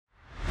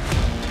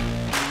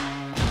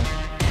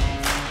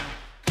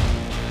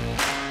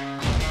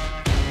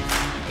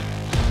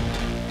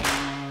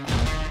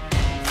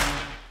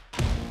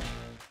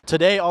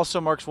Today also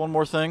marks one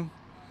more thing.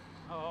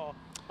 Oh,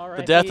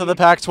 the death of the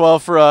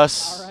Pac-12 for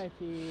us.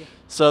 R.I.P.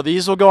 So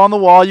these will go on the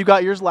wall. You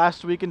got yours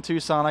last week in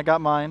Tucson. I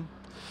got mine.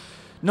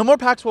 No more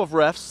Pac-12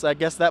 refs. I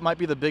guess that might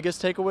be the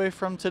biggest takeaway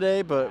from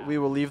today, but we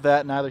will leave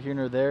that neither here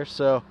nor there.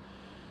 So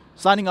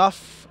signing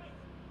off,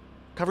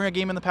 covering a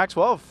game in the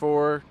Pac-12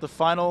 for the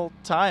final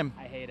time.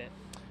 I hate it.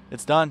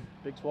 It's done.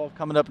 Big 12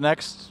 coming up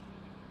next.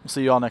 We'll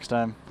see you all next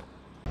time.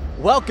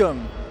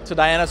 Welcome to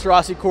Diana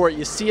Taurasi Court.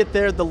 You see it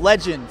there, the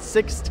legend,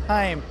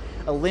 6-time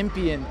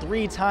Olympian,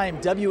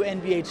 3-time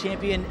WNBA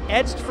champion,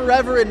 etched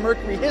forever in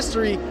Mercury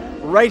history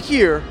right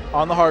here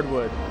on the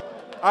hardwood.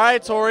 All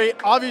right, Tori,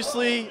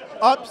 obviously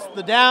ups,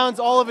 the downs,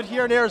 all of it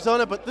here in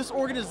Arizona, but this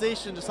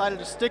organization decided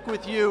to stick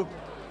with you.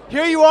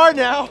 Here you are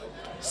now,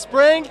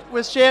 spring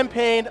with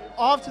Champaign,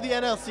 off to the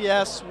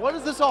NLCS. What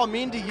does this all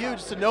mean to you,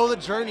 just to know the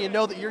journey and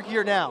know that you're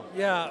here now?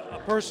 Yeah,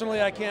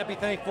 personally, I can't be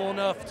thankful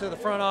enough to the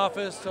front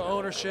office, to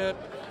ownership.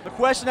 The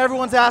question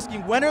everyone's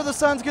asking, when are the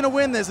Suns going to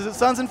win this? Is it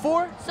Suns in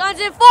 4? Suns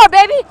in 4,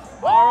 baby!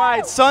 All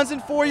right, Suns in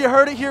 4, you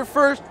heard it here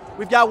first.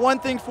 We've got one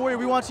thing for you.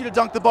 We want you to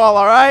dunk the ball,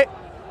 all right?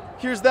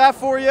 Here's that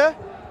for you.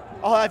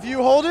 I'll have you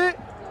hold it.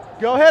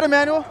 Go ahead,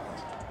 Emmanuel.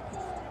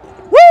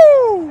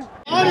 Woo! In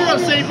honor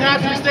of St.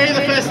 Patrick's Day,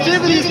 the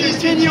festivities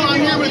continue.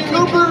 I'm here with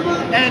Cooper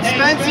and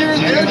Spencer.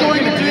 They're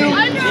going to do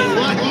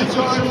Lucky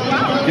Charms.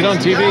 Get on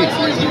TV.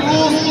 Here's the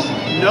rules.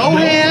 No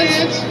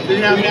hands. They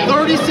have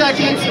 30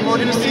 seconds, and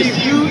we're going to see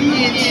who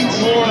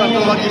eats more of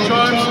the Lucky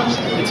Charms.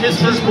 It's his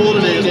first bowl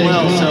today as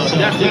well, so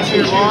definitely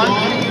cheer him on.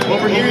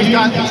 Over here, he's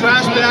got the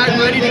trash bag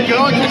ready to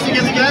go in case it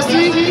gets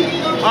messy.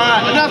 All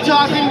right, enough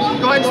talking.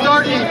 Go ahead and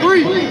start in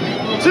 3,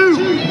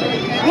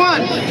 2,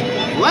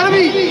 1. Let him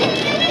eat.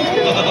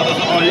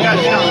 Oh, you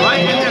guys got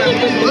right in there.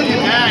 Look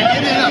at that.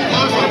 Get in up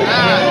close on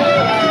that.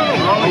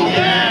 Oh,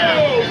 yeah.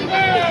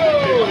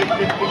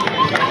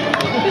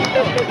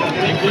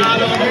 Big crowd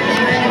over here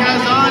cheering you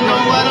guys on.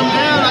 Don't let him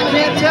down. I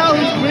can't tell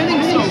who's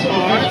winning so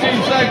far.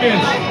 15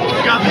 seconds.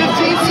 We got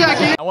 15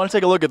 seconds. I want to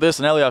take a look at this,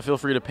 and Elliot, feel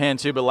free to pan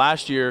too, but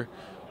last year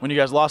when you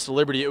guys lost to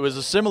Liberty, it was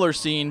a similar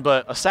scene,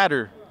 but a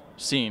sadder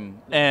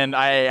scene. And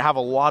I have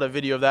a lot of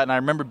video of that, and I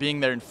remember being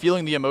there and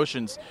feeling the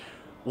emotions.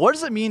 What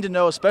does it mean to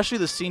know, especially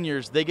the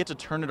seniors, they get to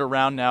turn it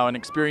around now and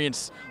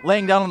experience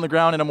laying down on the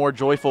ground in a more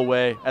joyful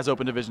way as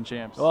Open Division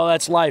champs? Well,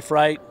 that's life,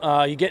 right?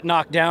 You get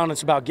knocked down,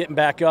 it's about getting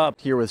back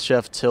up. Here with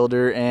Chef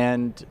Tilder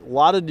and a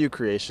lot of new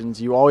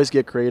creations. You always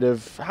get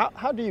creative.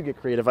 How do you get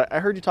creative? I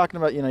heard you talking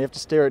about, you have to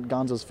stare at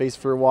Gonzo's face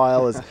for a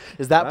while. Is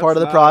that part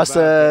of the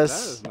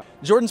process?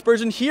 Jordan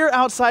Spurgeon here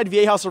outside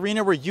Viejas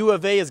Arena where U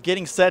of A is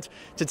getting set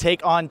to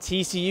take on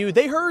TCU.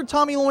 They heard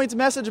Tommy Lloyd's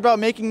message about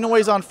making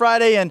noise on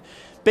Friday, and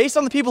based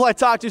on the people I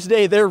talked to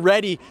today, they're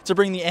ready to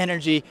bring the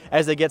energy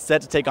as they get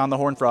set to take on the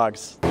Horned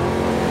Frogs.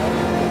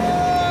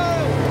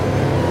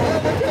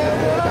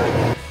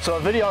 So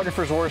a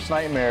videographer's worst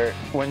nightmare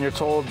when you're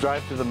told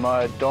drive through the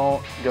mud,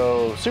 don't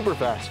go super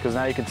fast, because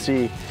now you can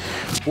see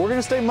we're going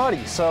to stay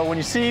muddy. So when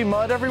you see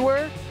mud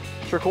everywhere,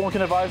 sure Colin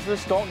can advise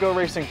this, don't go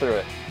racing through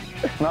it.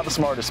 Not the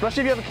smartest,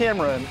 especially if you have a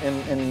camera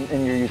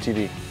in your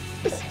UTV.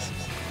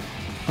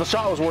 The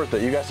shot was worth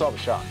it. You guys saw the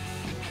shot.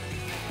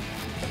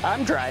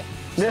 I'm dry.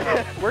 So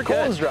we're good.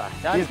 Colin's dry.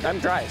 I'm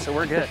dry, so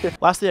we're good.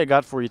 Last thing I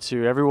got for you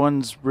too,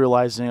 everyone's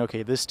realizing,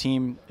 okay, this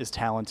team is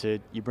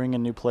talented. You bring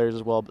in new players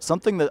as well, but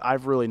something that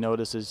I've really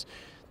noticed is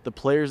the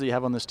players that you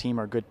have on this team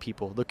are good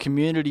people. The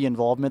community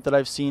involvement that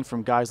I've seen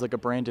from guys like a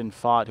Brandon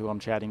Fott, who I'm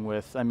chatting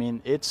with, I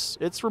mean, it's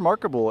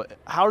remarkable.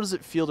 How does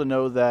it feel to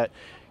know that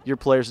your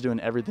players are doing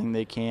everything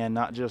they can,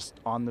 not just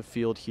on the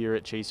field here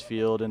at Chase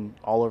Field and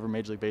all over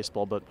Major League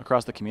Baseball, but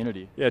across the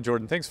community? Yeah,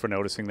 Jordan, thanks for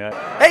noticing that.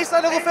 Hey,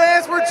 Sun Devil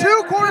fans, we're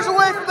 2 quarters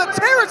away from the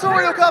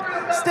Territorial Cup,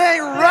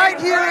 staying right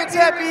here in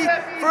Tempe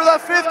for the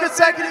 5th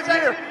consecutive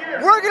year.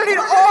 We're going to need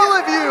all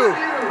of you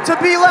to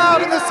be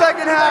loud in the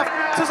second half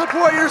to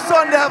support your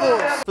Sun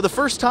Devils. For the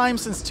first time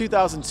since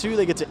 2002,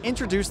 they get to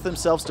introduce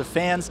themselves to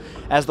fans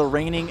as the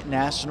reigning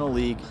National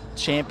League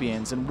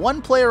champions. And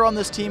one player on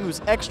this team who's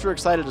extra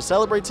excited to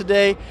celebrate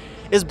today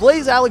is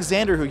Blaze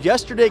Alexander, who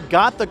yesterday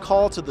got the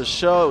call to the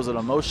show. It was an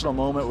emotional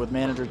moment with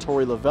manager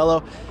Torey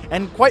Lovello.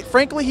 And quite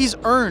frankly, he's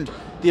earned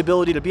the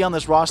ability to be on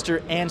this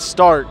roster and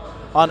start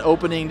on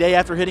opening day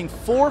after hitting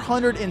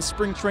 400 in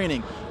spring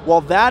training.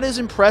 While that is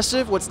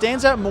impressive, what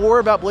stands out more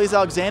about Blaze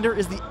Alexander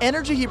is the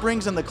energy he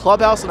brings in the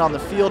clubhouse and on the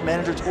field.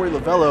 Manager Torey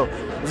Lovello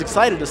is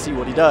excited to see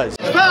what he does.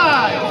 5, 4, 3, 2,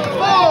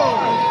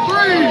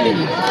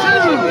 1.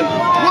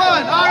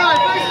 All right,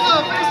 face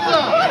up, face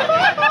up.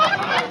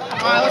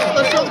 All right,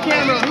 let's show the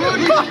camera.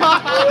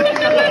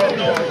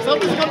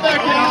 Somebody's come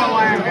back in.